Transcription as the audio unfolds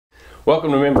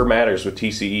Welcome to Member Matters with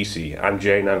TCEC. I'm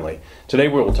Jay Nunley. Today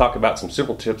we will talk about some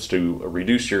simple tips to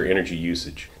reduce your energy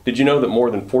usage. Did you know that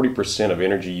more than 40% of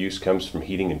energy use comes from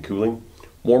heating and cooling?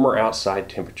 Warmer outside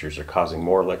temperatures are causing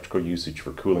more electrical usage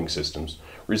for cooling systems,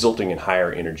 resulting in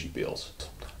higher energy bills.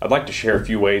 I'd like to share a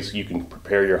few ways you can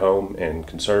prepare your home and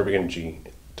conserve energy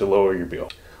to lower your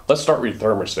bill. Let's start with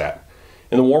your thermostat.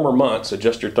 In the warmer months,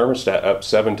 adjust your thermostat up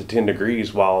 7 to 10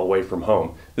 degrees while away from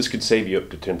home. This could save you up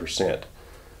to 10%.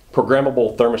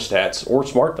 Programmable thermostats or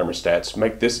smart thermostats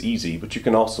make this easy, but you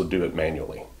can also do it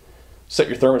manually. Set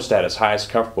your thermostat as high as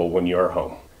comfortable when you are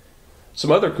home.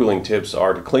 Some other cooling tips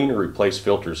are to clean or replace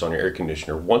filters on your air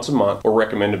conditioner once a month or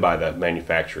recommended by the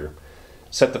manufacturer.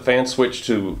 Set the fan switch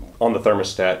on the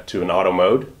thermostat to an auto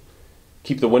mode.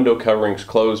 Keep the window coverings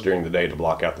closed during the day to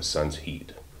block out the sun's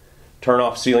heat. Turn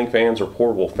off ceiling fans or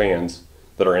portable fans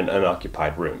that are in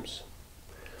unoccupied rooms.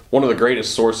 One of the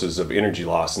greatest sources of energy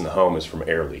loss in the home is from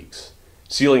air leaks.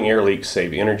 Sealing air leaks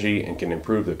save energy and can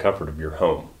improve the comfort of your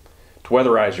home. To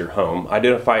weatherize your home,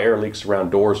 identify air leaks around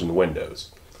doors and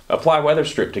windows. Apply weather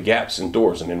strip to gaps in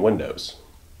doors and in windows.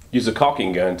 Use a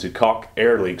caulking gun to caulk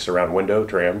air leaks around window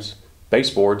trams,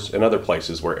 baseboards, and other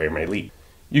places where air may leak.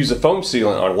 Use a foam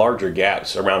sealant on larger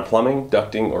gaps around plumbing,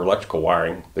 ducting, or electrical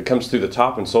wiring that comes through the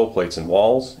top and sole plates in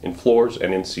walls, in floors,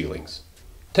 and in ceilings.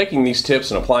 Taking these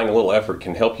tips and applying a little effort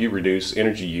can help you reduce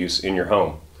energy use in your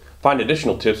home. Find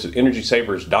additional tips at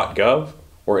energysavers.gov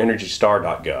or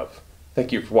energystar.gov.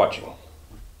 Thank you for watching.